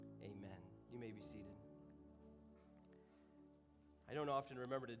I don't often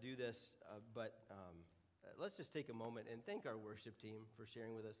remember to do this, but let's just take a moment and thank our worship team for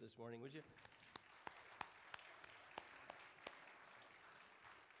sharing with us this morning, would you?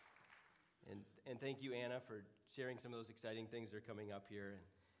 And thank you, Anna, for sharing some of those exciting things that are coming up here. And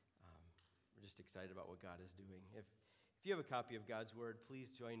we're just excited about what God is doing. If you have a copy of God's Word,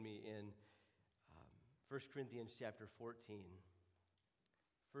 please join me in 1 Corinthians chapter 14.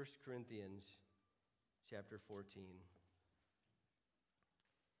 1 Corinthians chapter 14.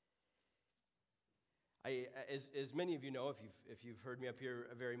 As many of you know, if you've heard me up here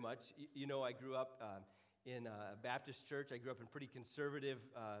very much, you know I grew up in a Baptist church. I grew up in pretty conservative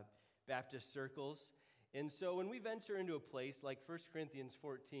Baptist circles. And so when we venture into a place like 1 Corinthians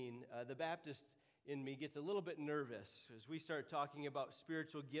 14, the Baptist in me gets a little bit nervous as we start talking about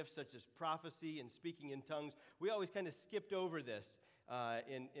spiritual gifts such as prophecy and speaking in tongues. We always kind of skipped over this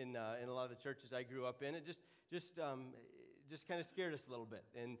in a lot of the churches I grew up in. It just kind of scared us a little bit.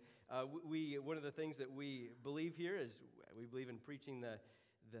 And one of the things that we believe here is we believe in preaching the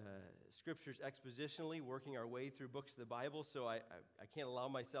Scriptures expositionally, working our way through books of the Bible, so I can't allow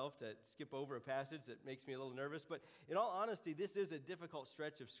myself to skip over a passage that makes me a little nervous. But in all honesty, this is a difficult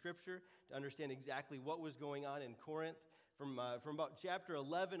stretch of Scripture to understand exactly what was going on in Corinth. From about chapter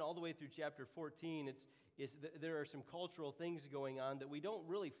 11 all the way through chapter 14, there are some cultural things going on that we don't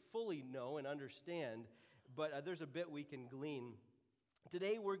really fully know and understand, but there's a bit we can glean.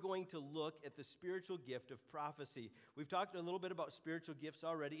 Today we're going to look at the spiritual gift of prophecy. We've talked a little bit about spiritual gifts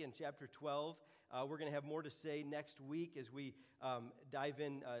already in chapter 12. We're going to have more to say next week as we dive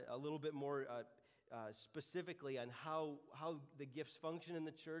in a little bit more specifically on how the gifts function in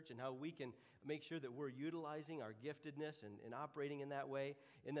the church and how we can make sure that we're utilizing our giftedness and operating in that way.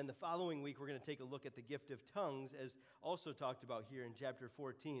 And then the following week we're going to take a look at the gift of tongues as also talked about here in chapter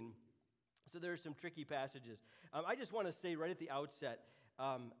 14. So there are some tricky passages. I just want to say right at the outset,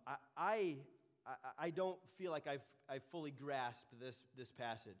 I don't feel like I've fully grasped this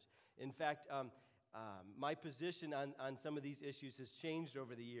passage. In fact, my position on some of these issues has changed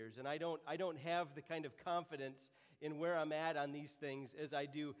over the years, and I don't have the kind of confidence in where I'm at on these things as I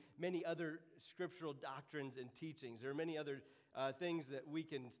do many other scriptural doctrines and teachings. There are many other things that we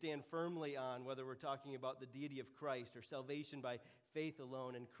can stand firmly on, whether we're talking about the deity of Christ or salvation by faith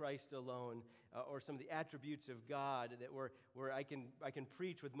alone and Christ alone, or some of the attributes of God that where I can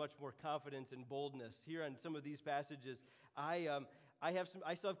preach with much more confidence and boldness. Here on some of these passages, I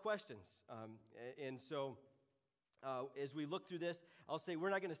still have questions, and so as we look through this, I'll say we're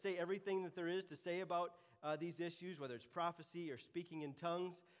not going to say everything that there is to say about these issues, whether it's prophecy or speaking in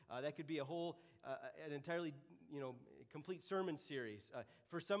tongues. That could be an entirely, complete sermon series.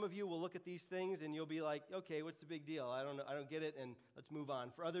 For some of you, we'll look at these things and you'll be like, okay, what's the big deal? I don't get it, and let's move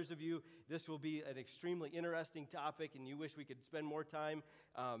on. For others of you, this will be an extremely interesting topic, and you wish we could spend more time.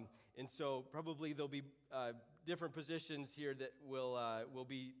 And so probably there'll be different positions here that will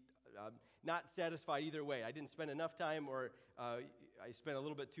be not satisfied either way. I didn't spend enough time, or I spent a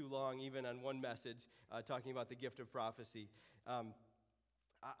little bit too long even on one message talking about the gift of prophecy.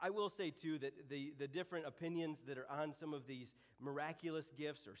 I will say, too, that the different opinions that are on some of these miraculous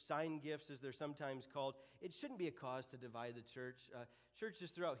gifts or sign gifts, as they're sometimes called, it shouldn't be a cause to divide the church.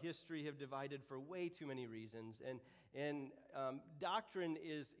 Churches throughout history have divided for way too many reasons, and doctrine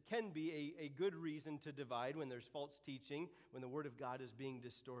can be a good reason to divide when there's false teaching, when the Word of God is being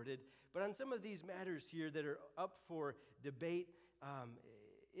distorted. But on some of these matters here that are up for debate,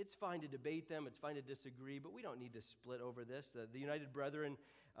 it's fine to debate them, it's fine to disagree, but we don't need to split over this. The United Brethren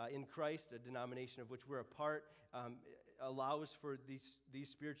in Christ, a denomination of which we're a part, allows for these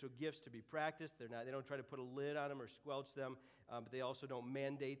spiritual gifts to be practiced. They don't try to put a lid on them or squelch them, but they also don't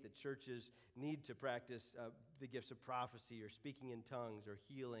mandate that churches need to practice the gifts of prophecy or speaking in tongues or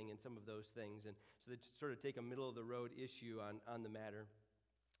healing and some of those things. And so they sort of take a middle-of-the-road issue on the matter.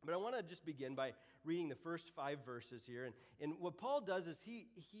 But I want to just begin by reading the first 5 verses here. And what Paul does is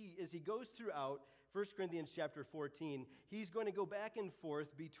as he goes throughout 1 Corinthians chapter 14, he's going to go back and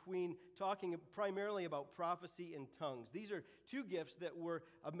forth between talking primarily about prophecy and tongues. These are 2 gifts that were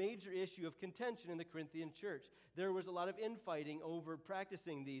a major issue of contention in the Corinthian church. There was a lot of infighting over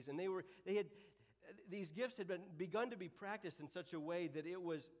practicing these, and these gifts had begun to be practiced in such a way that it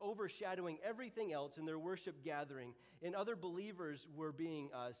was overshadowing everything else in their worship gathering. And other believers were being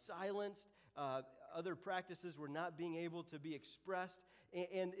silenced. Other practices were not being able to be expressed.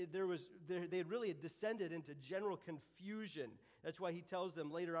 And they had really descended into general confusion. That's why he tells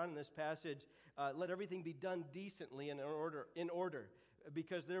them later on in this passage, let everything be done decently and in order.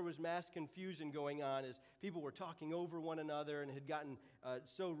 Because there was mass confusion going on as people were talking over one another and had gotten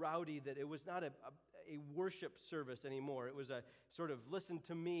so rowdy that it was not a worship service anymore. It was a sort of listen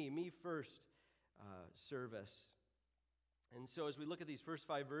to me first service. And so as we look at these first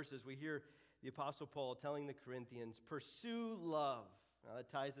 5 verses, we hear the Apostle Paul telling the Corinthians, pursue love. Now that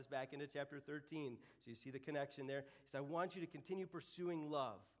ties us back into chapter 13. So you see the connection there. He says, I want you to continue pursuing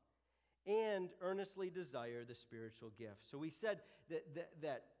love and earnestly desire the spiritual gifts. So we said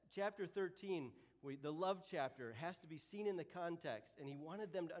that chapter 13, the love chapter, has to be seen in the context. And he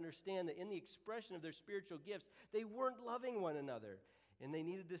wanted them to understand that in the expression of their spiritual gifts, they weren't loving one another. And they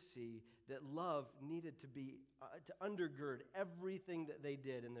needed to see that love needed to be to undergird everything that they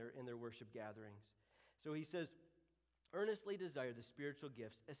did in their worship gatherings. So he says, earnestly desire the spiritual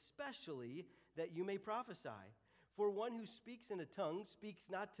gifts, especially that you may prophesy. For one who speaks in a tongue speaks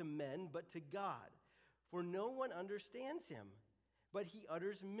not to men, but to God. For no one understands him, but he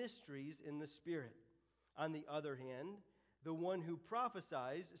utters mysteries in the Spirit. On the other hand, the one who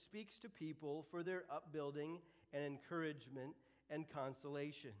prophesies speaks to people for their upbuilding and encouragement and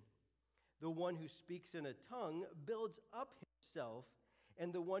consolation. The one who speaks in a tongue builds up himself,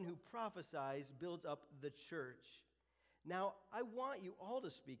 and the one who prophesies builds up the church. Now, I want you all to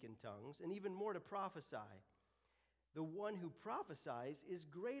speak in tongues, and even more to prophesy. The one who prophesies is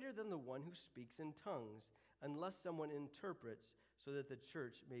greater than the one who speaks in tongues, unless someone interprets, so that the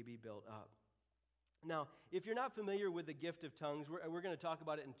church may be built up. Now, if you're not familiar with the gift of tongues, we're going to talk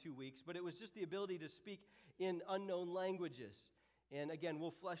about it in 2 weeks, but it was just the ability to speak in unknown languages. And again,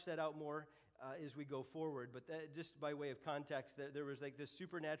 we'll flesh that out more as we go forward. But that, just by way of context, there was like this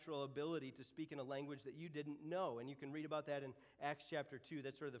supernatural ability to speak in a language that you didn't know. And you can read about that in Acts chapter 2.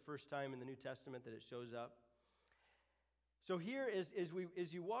 That's sort of the first time in the New Testament that it shows up. So here,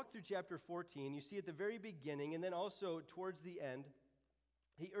 as you walk through chapter 14, you see at the very beginning, and then also towards the end,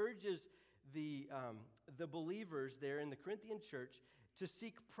 he urges the believers there in the Corinthian church to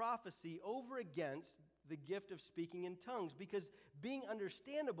seek prophecy over against the gift of speaking in tongues, because being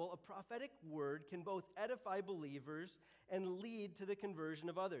understandable, a prophetic word can both edify believers and lead to the conversion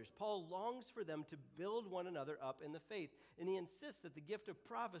of others. Paul longs for them to build one another up in the faith, and he insists that the gift of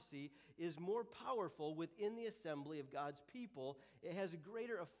prophecy is more powerful within the assembly of God's people. It has a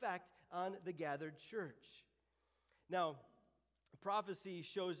greater effect on the gathered church. Now, prophecy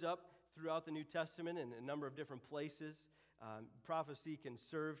shows up throughout the New Testament in a number of different places. Prophecy can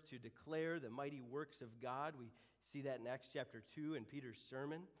serve to declare the mighty works of God. We see that in Acts chapter 2 in Peter's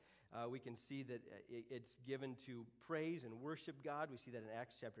sermon. We can see that it's given to praise and worship God. We see that in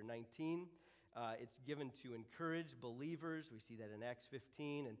Acts chapter 19. It's given to encourage believers. We see that in Acts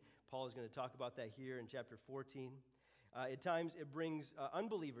 15, and Paul is going to talk about that here in chapter 14. At times, it brings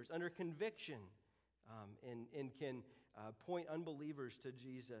unbelievers under conviction and can point unbelievers to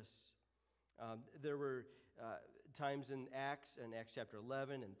Jesus. There were times in Acts chapter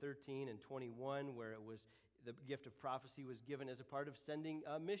 11 and 13 and 21 where it was the gift of prophecy was given as a part of sending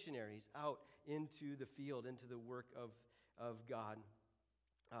missionaries out into the field, into the work of God.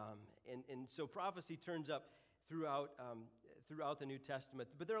 And so prophecy turns up throughout the New Testament.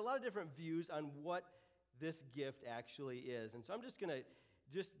 But there are a lot of different views on what this gift actually is. And so I'm just going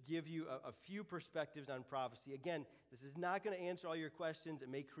to give you a few perspectives on prophecy. Again, this is not going to answer all your questions. It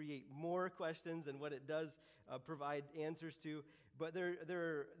may create more questions than what it does provide answers to. But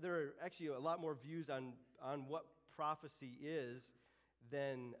there are actually a lot more views on what prophecy is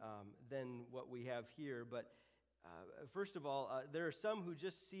than what we have here. But first of all, there are some who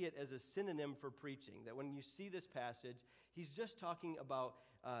just see it as a synonym for preaching, that when you see this passage, he's just talking about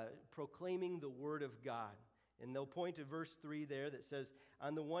proclaiming the word of God. And they'll point to verse 3 there that says,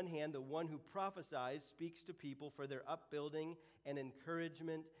 on the one hand, the one who prophesies speaks to people for their upbuilding and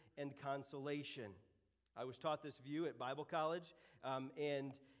encouragement and consolation. I was taught this view at Bible college,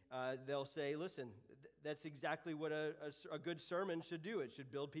 and they'll say, listen, that's exactly what a good sermon should do. It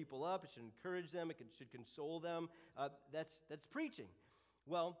should build people up. It should encourage them. It should console them. That's preaching.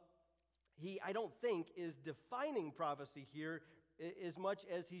 Well, I don't think, is defining prophecy here as much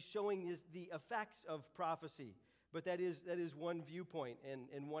as he's showing the effects of prophecy. But that is one viewpoint,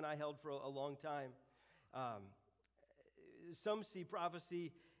 and one I held for a long time. Some see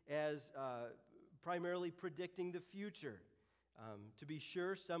prophecy as primarily predicting the future. To be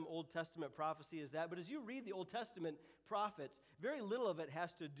sure, some Old Testament prophecy is that. But as you read the Old Testament prophets, very little of it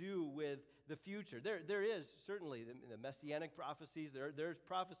has to do with the future. There is certainly the messianic prophecies. There's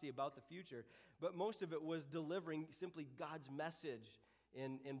prophecy about the future. But most of it was delivering simply God's message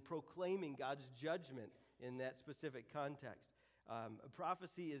and proclaiming God's judgment in that specific context.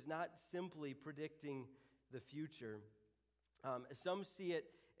 Prophecy is not simply predicting the future. Some see it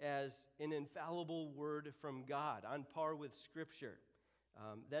as an infallible word from God, on par with Scripture.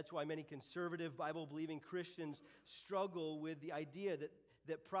 That's why many conservative, Bible-believing Christians struggle with the idea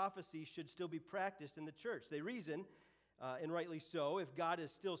that prophecy should still be practiced in the church. They reason, and rightly so, if God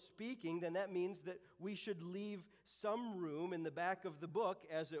is still speaking, then that means that we should leave some room in the back of the book,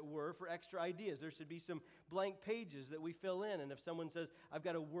 as it were, for extra ideas. There should be some blank pages that we fill in, and if someone says, I've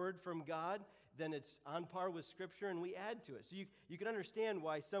got a word from God, then it's on par with Scripture, and we add to it. So you can understand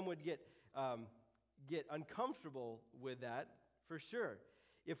why some would get uncomfortable with that, for sure.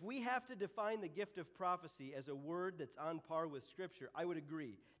 If we have to define the gift of prophecy as a word that's on par with Scripture, I would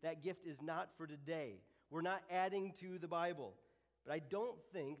agree. That gift is not for today. We're not adding to the Bible. But I don't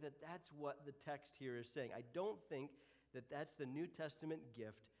think that that's what the text here is saying. I don't think that that's the New Testament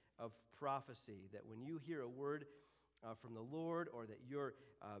gift of prophecy, that when you hear a word from the Lord, or that you're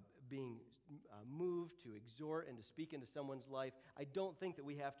being moved to exhort and to speak into someone's life, I don't think that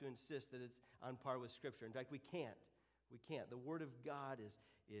we have to insist that it's on par with Scripture. In fact, we can't. We can't. The Word of God is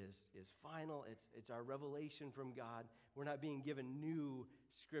final. It's our revelation from God. We're not being given new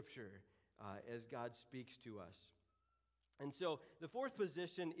Scripture as God speaks to us. And so the fourth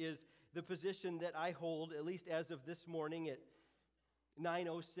position is the position that I hold, at least as of this morning at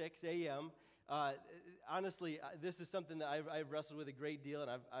 9:06 a.m. Honestly, this is something that I've wrestled with a great deal,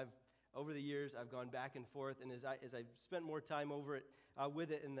 and I've over the years I've gone back and forth. And as I've spent more time over it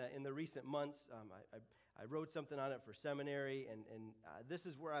with it in the recent months, I wrote something on it for seminary, and this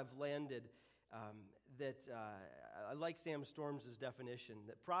is where I've landed. I like Sam Storms' definition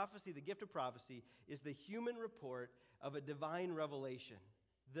that prophecy, the gift of prophecy, is the human report of a divine revelation,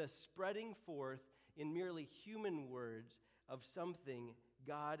 the spreading forth in merely human words of something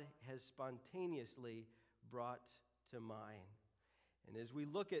God has spontaneously brought to mind. And as we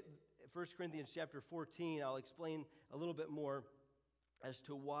look at 1 Corinthians chapter 14, I'll explain a little bit more as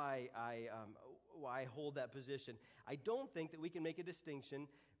to why I hold that position. I don't think that we can make a distinction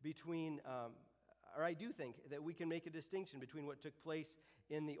between, or I do think that we can make a distinction between what took place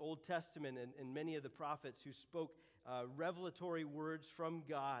in the Old Testament and many of the prophets who spoke revelatory words from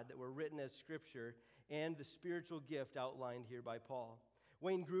God that were written as Scripture, and the spiritual gift outlined here by Paul.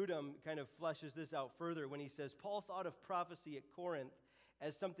 Wayne Grudem kind of fleshes this out further when he says, Paul thought of prophecy at Corinth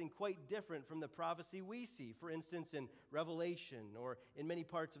as something quite different from the prophecy we see, for instance, in Revelation or in many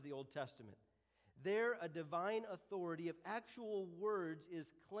parts of the Old Testament. There, a divine authority of actual words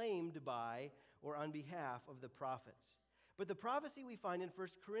is claimed by or on behalf of the prophets. But the prophecy we find in 1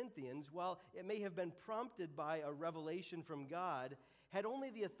 Corinthians, while it may have been prompted by a revelation from God, had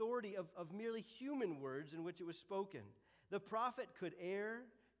only the authority of merely human words in which it was spoken. The prophet could err,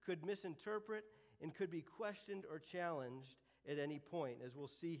 could misinterpret, and could be questioned or challenged at any point, as we'll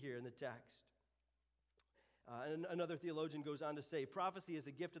see here in the text. And another theologian goes on to say, prophecy as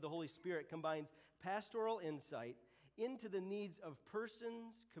a gift of the Holy Spirit combines pastoral insight into the needs of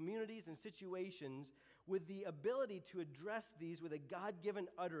persons, communities, and situations with the ability to address these with a God-given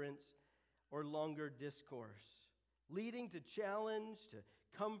utterance or longer discourse, leading to challenge, to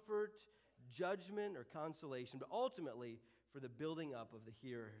comfort, judgment, or consolation, but ultimately for the building up of the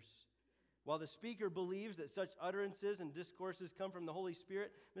hearers. While the speaker believes that such utterances and discourses come from the Holy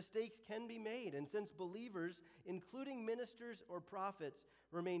Spirit, mistakes can be made. And since believers, including ministers or prophets,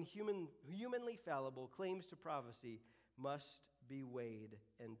 remain humanly fallible, claims to prophecy must be weighed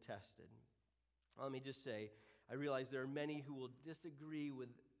and tested. Let me just say, I realize there are many who will disagree with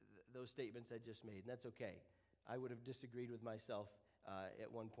those statements I just made, and that's okay. I would have disagreed with myself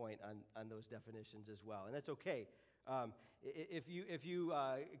at one point on those definitions as well, and that's okay. If you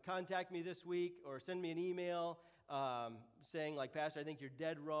contact me this week or send me an email saying, like, Pastor, I think you're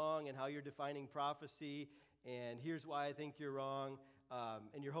dead wrong in how you're defining prophecy, and here's why I think you're wrong,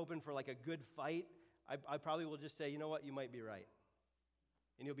 and you're hoping for like a good fight, I probably will just say, you know what, you might be right.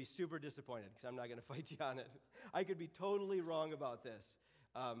 And you'll be super disappointed because I'm not going to fight you on it. I could be totally wrong about this.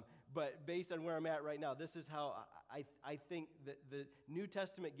 But based on where I'm at right now, this is how I think that the New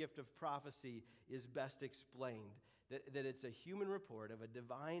Testament gift of prophecy is best explained. That it's a human report of a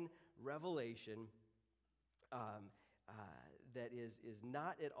divine revelation that is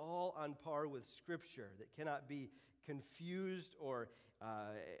not at all on par with Scripture, that cannot be confused or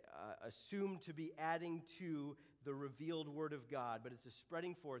assumed to be adding to the revealed Word of God, but it's a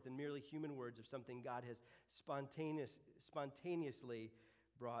spreading forth in merely human words of something God has spontaneously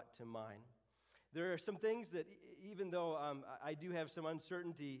brought to mind. There are some things that, even though I do have some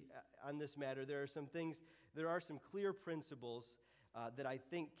uncertainty on this matter, there are some clear principles that I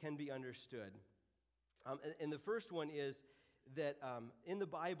think can be understood. And the first one is that in the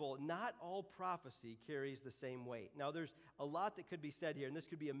Bible, not all prophecy carries the same weight. Now, there's a lot that could be said here, and this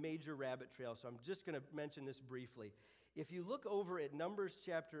could be a major rabbit trail, so I'm just going to mention this briefly. If you look over at Numbers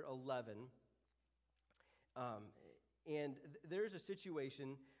chapter 11, and there's a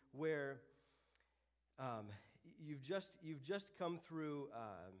situation where you've just come through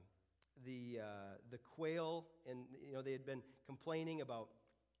the quail, and they had been complaining about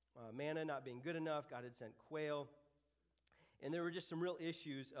manna not being good enough. God had sent quail, and there were just some real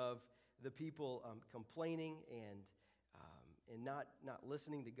issues of the people complaining and not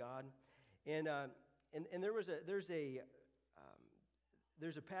listening to God, and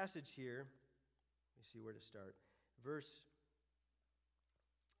there's a passage here. Let me see where to start. Verse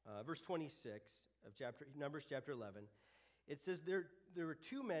 26 of Numbers chapter 11. It says, there were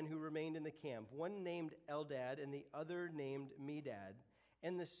two men who remained in the camp, one named Eldad and the other named Medad,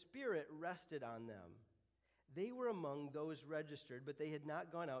 and the Spirit rested on them. They were among those registered, but they had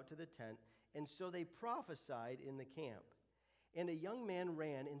not gone out to the tent, and so they prophesied in the camp. And a young man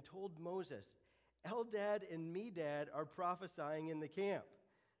ran and told Moses, Eldad and Medad are prophesying in the camp.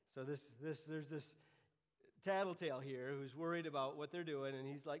 So there's this tattletale here who's worried about what they're doing, and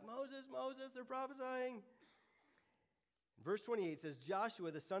he's like, Moses, they're prophesying. Verse 28 says,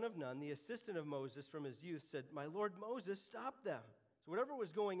 Joshua, the son of Nun, the assistant of Moses from his youth, said, My Lord Moses, stop them. So whatever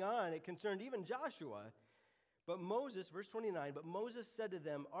was going on, it concerned even Joshua. But Moses, verse 29, but Moses said to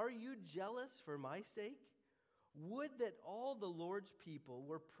them, Are you jealous for my sake? Would that all the Lord's people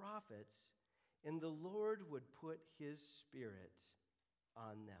were prophets, and the Lord would put his Spirit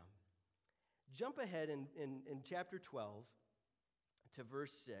on them. Jump ahead in chapter 12 to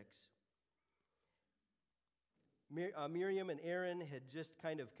verse 6. Miriam and Aaron had just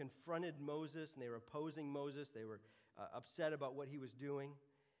kind of confronted Moses, and they were opposing Moses. They were upset about what he was doing,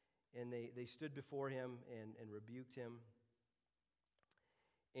 and they stood before him and rebuked him.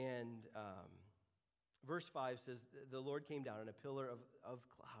 And verse 5 says, The Lord came down in a pillar of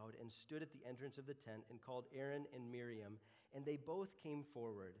cloud and stood at the entrance of the tent and called Aaron and Miriam, and they both came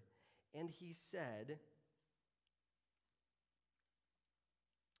forward. And he said,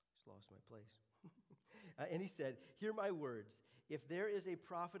 just lost my place. And he said, Hear my words. If there is a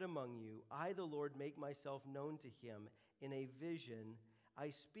prophet among you, I, the Lord, make myself known to him in a vision.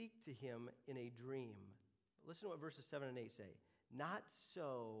 I speak to him in a dream. Listen to what verses 7 and 8 say. Not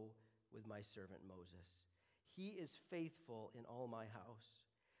so with my servant Moses. He is faithful in all my house.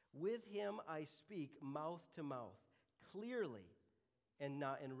 With him I speak mouth to mouth, clearly and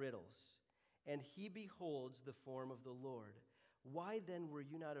not in riddles. And he beholds the form of the Lord. Why then were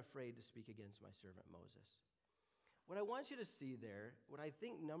you not afraid to speak against my servant Moses? What I want you to see there, what I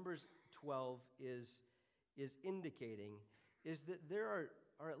think Numbers 12 is indicating, is that there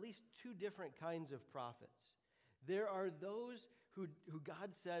are at least two different kinds of prophets. There are those who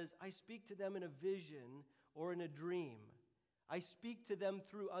God says, I speak to them in a vision or in a dream. I speak to them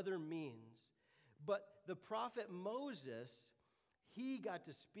through other means. But the prophet Moses, he got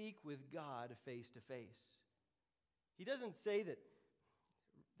to speak with God face to face. He doesn't say that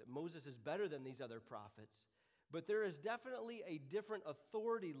Moses is better than these other prophets, but there is definitely a different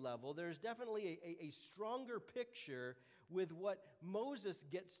authority level. There's definitely a stronger picture with what Moses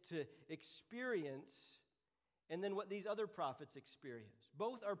gets to experience and then what these other prophets experience.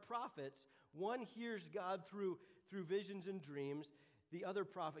 Both are prophets. One hears God through visions and dreams. The other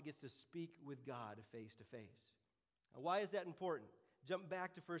prophet gets to speak with God face to face. Now, why is that important? Jump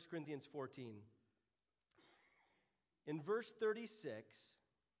back to 1 Corinthians 14. In verse 36,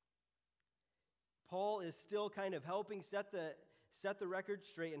 Paul is still kind of helping set the record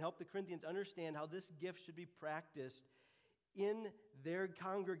straight and help the Corinthians understand how this gift should be practiced in their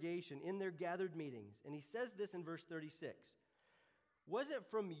congregation, in their gathered meetings. And he says this in verse 36. Was it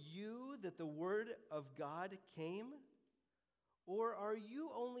from you that the word of God came? Or are you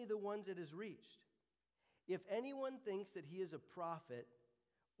only the ones it has reached? If anyone thinks that he is a prophet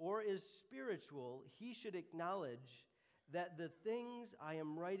or is spiritual, he should acknowledge that the things I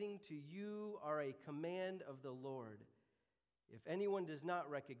am writing to you are a command of the Lord. If anyone does not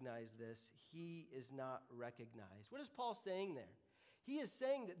recognize this, he is not recognized. What is Paul saying there? He is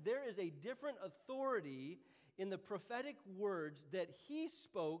saying that there is a different authority in the prophetic words that he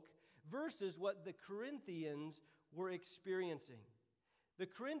spoke versus what the Corinthians were experiencing. The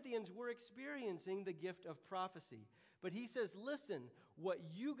Corinthians were experiencing the gift of prophecy. But he says, listen, what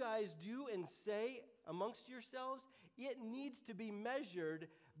you guys do and say amongst yourselves, it needs to be measured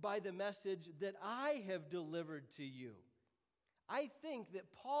by the message that I have delivered to you. I think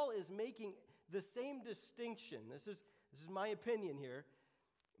that Paul is making the same distinction. This is my opinion here.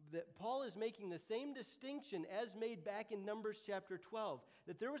 That Paul is making the same distinction as made back in Numbers chapter 12.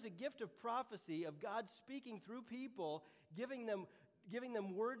 That there was a gift of prophecy, of God speaking through people, giving them giving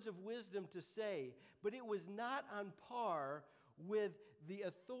them words of wisdom to say, but it was not on par with the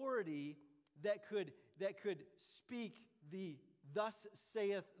authority that could speak the "thus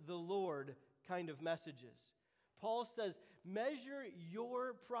saith the Lord" kind of messages. Paul says, measure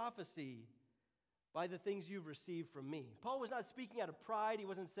your prophecy by the things you've received from me. Paul was not speaking out of pride. He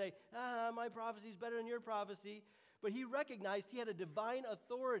wasn't saying, my prophecy is better than your prophecy. But he recognized he had a divine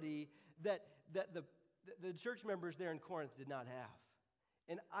authority that the church members there in Corinth did not have.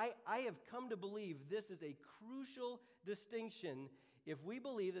 And I have come to believe this is a crucial distinction if we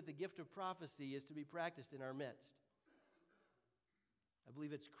believe that the gift of prophecy is to be practiced in our midst. I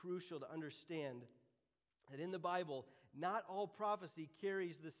believe it's crucial to understand that in the Bible, not all prophecy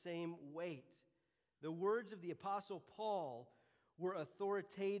carries the same weight. The words of the Apostle Paul were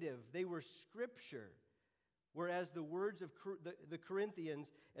authoritative. They were scripture. Whereas the words of the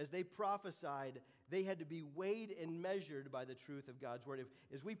Corinthians, as they prophesied, they had to be weighed and measured by the truth of God's word.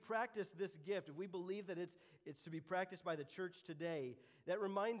 As we practice this gift, if we believe that it's to be practiced by the church today, that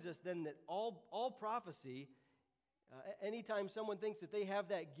reminds us then that all prophecy, anytime someone thinks that they have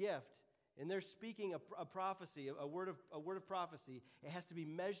that gift and they're speaking a prophecy, a word of prophecy, it has to be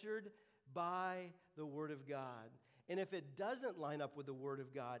measured by the word of God. And if it doesn't line up with the word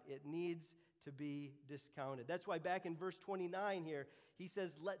of God, it needs to be discounted. That's why back in verse 29 here, he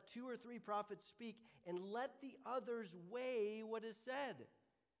says, let 2 or 3 prophets speak, and let the others weigh what is said.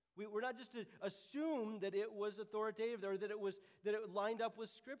 We're not just to assume that it was authoritative or that it lined up with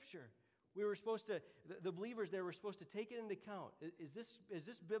Scripture. We were supposed to, the believers there were supposed to take it into account. Is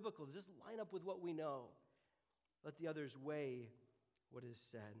this biblical? Does this line up with what we know? Let the others weigh what is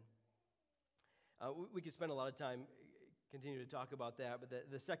said. We could spend a lot of time continuing to talk about that, but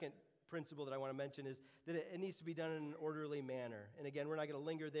the second principle that I want to mention is that it needs to be done in an orderly manner. And again, we're not going to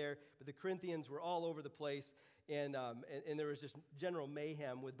linger there, but the Corinthians were all over the place, and there was just general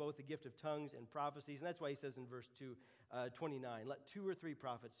mayhem with both the gift of tongues and prophecies. And that's why he says in verse 29, let 2 or 3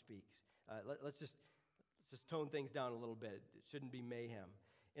 prophets speak. Let's just tone things down a little bit. It shouldn't be mayhem.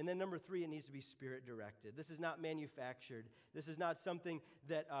 And then number 3, it needs to be spirit-directed. This is not manufactured. This is not something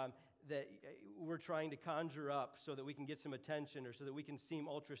that we're trying to conjure up so that we can get some attention or so that we can seem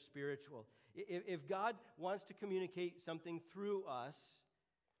ultra-spiritual. If God wants to communicate something through us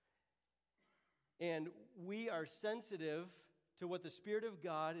and we are sensitive to what the Spirit of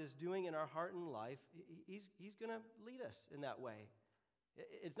God is doing in our heart and life, He's going to lead us in that way.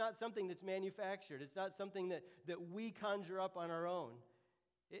 It's not something that's manufactured. It's not something that we conjure up on our own.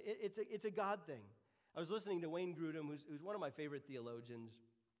 It's a God thing. I was listening to Wayne Grudem, who's one of my favorite theologians,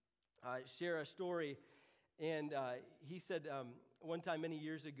 share a story, and he said one time many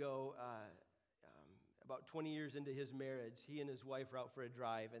years ago, about 20 years into his marriage, he and his wife were out for a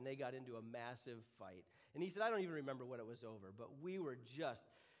drive, and they got into a massive fight. And he said, I don't even remember what it was over, but we were just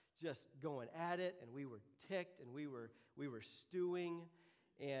going at it, and we were ticked, and we were stewing,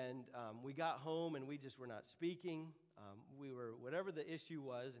 and we got home, and we just were not speaking. We were, whatever the issue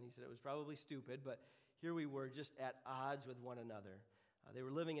was, and he said it was probably stupid, but here we were just at odds with one another. They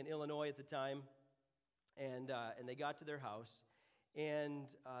were living in Illinois at the time, and they got to their house, and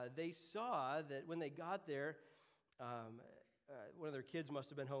they saw that when they got there, one of their kids must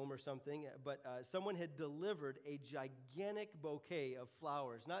have been home or something, but someone had delivered a gigantic bouquet of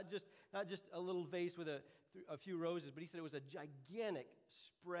flowers, not just a little vase with a few roses, but he said it was a gigantic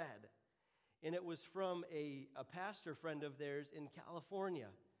spread, and it was from a pastor friend of theirs in California,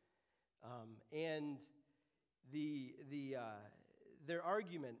 and their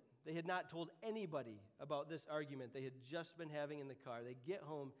argument, they had not told anybody about this argument they had just been having in the car. They get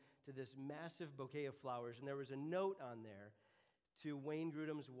home to this massive bouquet of flowers, and there was a note on there to Wayne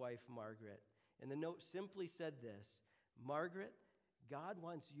Grudem's wife, Margaret. And the note simply said this: Margaret, God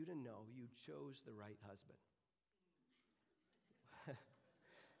wants you to know you chose the right husband.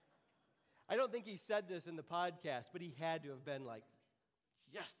 I don't think he said this in the podcast, but he had to have been like,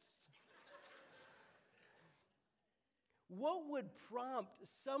 yes. What would prompt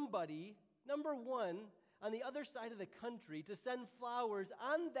somebody, number one, on the other side of the country to send flowers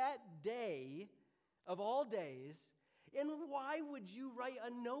on that day of all days? And why would you write a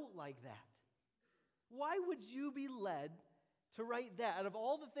note like that? Why would you be led to write that? Out of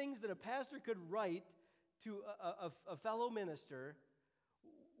all the things that a pastor could write to a fellow minister,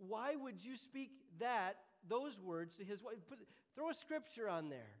 why would you speak those words to his wife? Throw a scripture on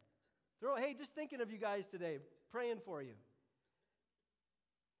there. Hey, just thinking of you guys today, praying for you.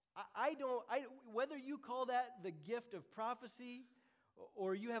 Whether you call that the gift of prophecy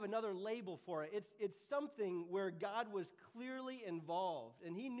or you have another label for it, it's something where God was clearly involved,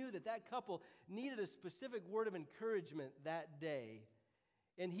 and he knew that couple needed a specific word of encouragement that day.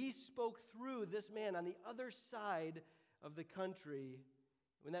 And he spoke through this man on the other side of the country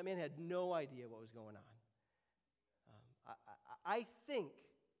when that man had no idea what was going on. I think,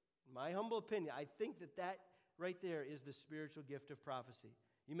 in my humble opinion, I think that right there is the spiritual gift of prophecy.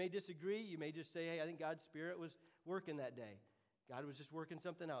 You may disagree. You may just say, hey, I think God's Spirit was working that day. God was just working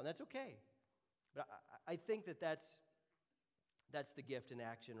something out, and that's okay. But I think that's the gift in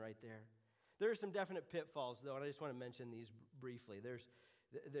action right there. There are some definite pitfalls, though, and I just want to mention these briefly.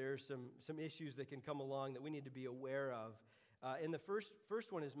 There's some issues that can come along that we need to be aware of. And the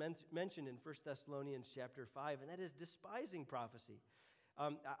first one is mentioned in 1 Thessalonians chapter 5, and that is despising prophecy.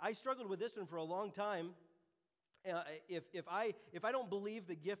 I struggled with this one for a long time. If I don't believe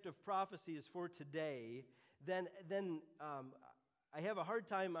the gift of prophecy is for today, then I have a hard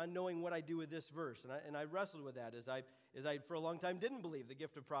time on knowing what I do with this verse, and I wrestled with that as I for a long time didn't believe the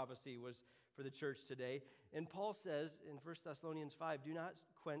gift of prophecy was for the church today. And Paul says in 1 Thessalonians 5, do not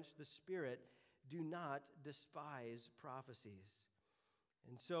quench the Spirit, do not despise prophecies.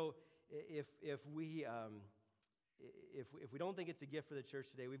 And so if we don't think it's a gift for the church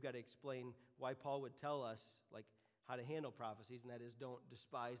today, we've got to explain why Paul would tell us like how to handle prophecies, and that is don't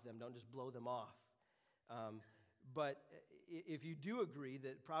despise them, don't just blow them off. But if you do agree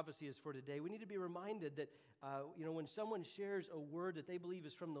that prophecy is for today, we need to be reminded that when someone shares a word that they believe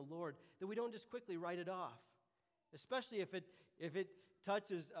is from the Lord, that we don't just quickly write it off, especially if it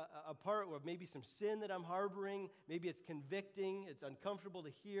touches a part of maybe some sin that I'm harboring, maybe it's convicting, it's uncomfortable to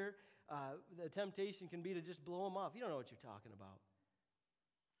hear. The temptation can be to just blow them off. You don't know what you're talking about.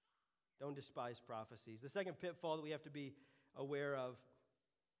 Don't despise prophecies. The second pitfall that we have to be aware of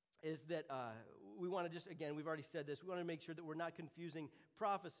is that we want to just, again, we've already said this, we want to make sure that we're not confusing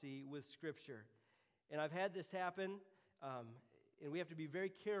prophecy with Scripture. And I've had this happen, and we have to be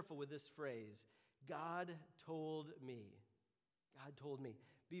very careful with this phrase, God told me. God told me.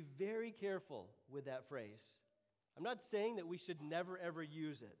 Be very careful with that phrase. I'm not saying that we should never, ever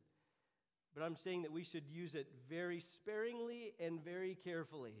use it, but I'm saying that we should use it very sparingly and very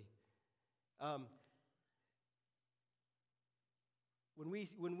carefully. When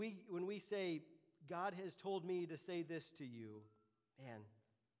we say, God has told me to say this to you, man,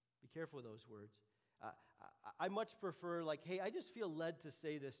 be careful with those words. I much prefer, like, hey, I just feel led to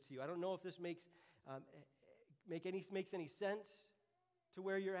say this to you. I don't know if this makes any sense to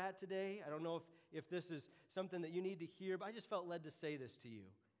where you're at today. I don't know if this is something that you need to hear, but I just felt led to say this to you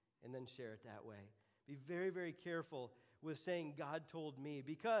and then share it that way. Be very, very careful with saying God told me,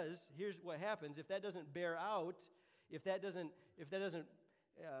 because here's what happens. If that doesn't bear out, if that doesn't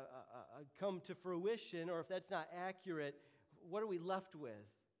come to fruition, or if that's not accurate, what are we left with?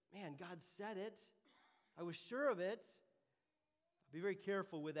 Man, God said it. I was sure of it. Be very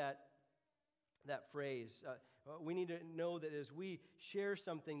careful with that phrase. We need to know that as we share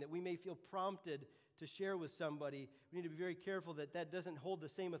something that we may feel prompted to share with somebody, we need to be very careful that that doesn't hold the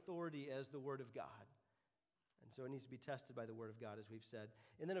same authority as the Word of God. And so it needs to be tested by the Word of God, as we've said.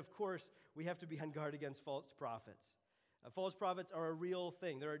 And then, of course, we have to be on guard against false prophets. False prophets are a real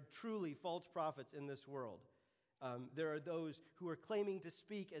thing. There are truly false prophets in this world. There are those who are claiming to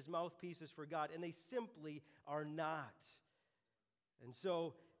speak as mouthpieces for God, and they simply are not. And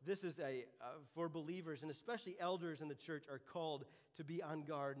so this is for believers, and especially elders in the church are called to be on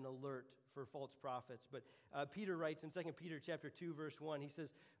guard and alert for false prophets. But Peter writes in 2 Peter chapter 2, verse 1, he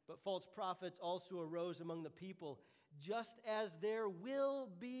says, "But false prophets also arose among the people, just as there will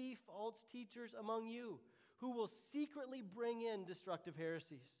be false teachers among you, who will secretly bring in destructive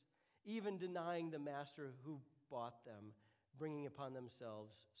heresies, even denying the master who bought them, bringing upon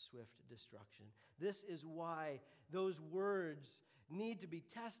themselves swift destruction." This is why those words need to be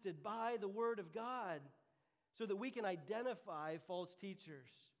tested by the Word of God, so that we can identify false teachers.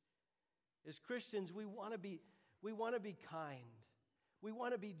 As Christians, we want to be kind. We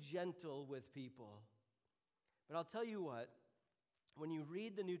want to be gentle with people. But I'll tell you what, when you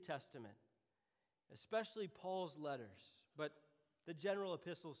read the New Testament, especially Paul's letters, but the general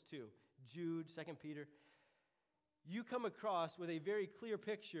epistles too, Jude, 2 Peter, you come across with a very clear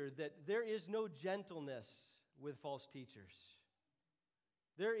picture that there is no gentleness with false teachers.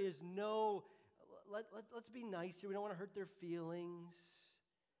 There is no, let's be nice here. We don't want to hurt their feelings.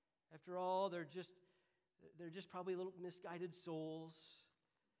 After all, they're just probably little misguided souls.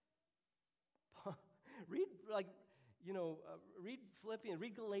 Read Philippians,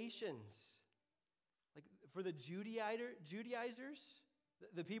 read Galatians. Like for the Judaizers,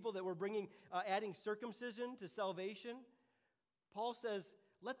 the people that were adding circumcision to salvation, Paul says,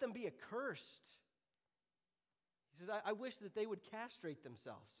 let them be accursed. He says, I wish that they would castrate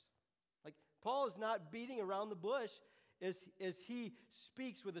themselves. Like Paul is not beating around the bush as he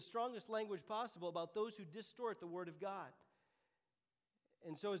speaks with the strongest language possible about those who distort the Word of God.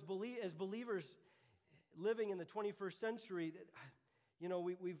 And so as believers living in the 21st century,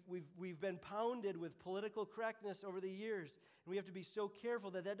 we've been pounded with political correctness over the years. And we have to be so careful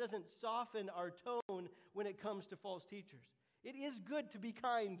that doesn't soften our tone when it comes to false teachers. It is good to be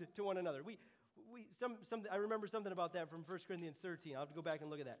kind to one another. I remember something about that from 1 Corinthians 13. I'll have to go back and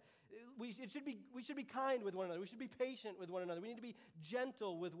look at that. We should be kind with one another. We should be patient with one another. We need to be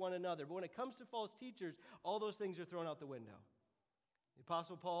gentle with one another. But when it comes to false teachers, all those things are thrown out the window. The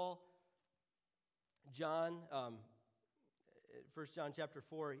Apostle Paul, John, 1 John chapter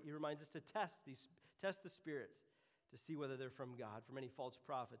 4, he reminds us to test the spirits to see whether they're from God, for many false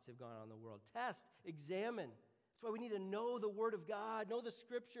prophets have gone on in the world. Test, examine. That's why we need to know the Word of God, know the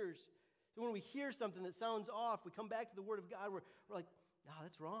Scriptures. So when we hear something that sounds off, we come back to the Word of God, we're like, no,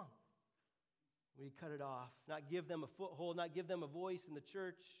 that's wrong. We cut it off, not give them a foothold, not give them a voice in the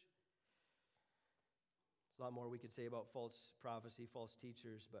church. There's a lot more we could say about false prophecy, false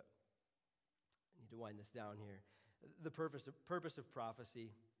teachers, but I need to wind this down here. The purpose of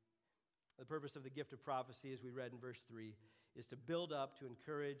prophecy, the purpose of the gift of prophecy, as we read in verse 3, is to build up, to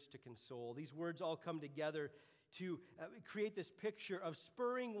encourage, to console. These words all come together to create this picture of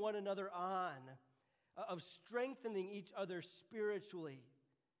spurring one another on, of strengthening each other spiritually.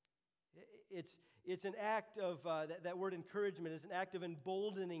 It's an act of, that word encouragement is an act of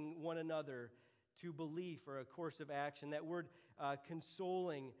emboldening one another to belief or a course of action. That word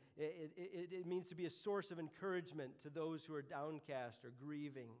consoling, it means to be a source of encouragement to those who are downcast or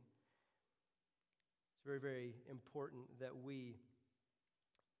grieving. It's very, very important that we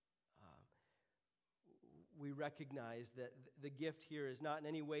recognize that the gift here is not in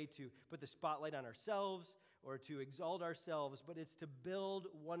any way to put the spotlight on ourselves or to exalt ourselves, but it's to build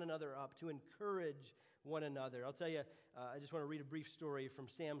one another up, to encourage one another. I'll tell you, I just want to read a brief story from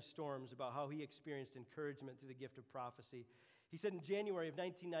Sam Storms about how he experienced encouragement through the gift of prophecy. He said in January of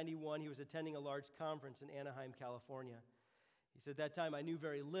 1991, he was attending a large conference in Anaheim, California. He said, at that time, I knew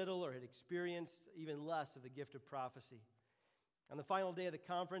very little or had experienced even less of the gift of prophecy. On the final day of the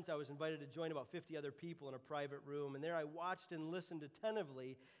conference, I was invited to join about 50 other people in a private room, and there I watched and listened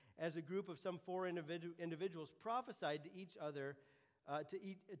attentively as a group of some 4 individuals prophesied to each other,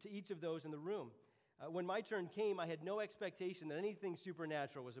 to each of those in the room. When my turn came, I had no expectation that anything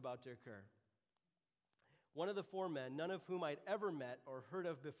supernatural was about to occur. One of the 4 men, none of whom I'd ever met or heard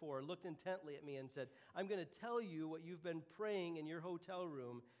of before, looked intently at me and said, I'm going to tell you what you've been praying in your hotel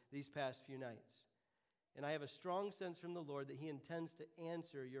room these past few nights. And I have a strong sense from the Lord that He intends to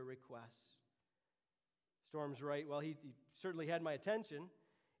answer your requests. Storm's right. Well, he certainly had my attention.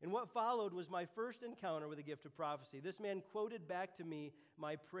 And what followed was my first encounter with the gift of prophecy. This man quoted back to me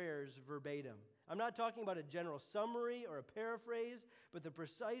my prayers verbatim. I'm not talking about a general summary or a paraphrase, but the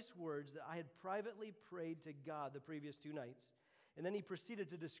precise words that I had privately prayed to God the previous 2 nights. And then he proceeded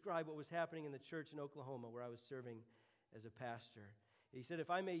to describe what was happening in the church in Oklahoma where I was serving as a pastor. He said, if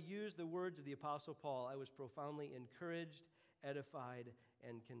I may use the words of the Apostle Paul, I was profoundly encouraged, edified,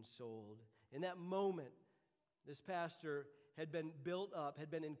 and consoled. In that moment, this pastor had been built up,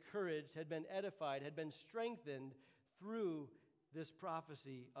 had been encouraged, had been edified, had been strengthened through this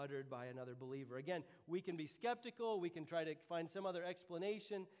prophecy uttered by another believer. Again, we can be skeptical, we can try to find some other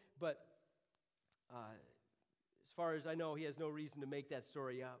explanation, but as far as I know, he has no reason to make that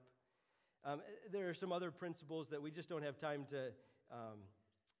story up. There are some other principles that we just don't have time to,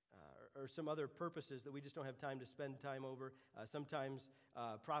 or some other purposes that we just don't have time to spend time over. Sometimes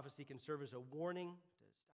prophecy can serve as a warning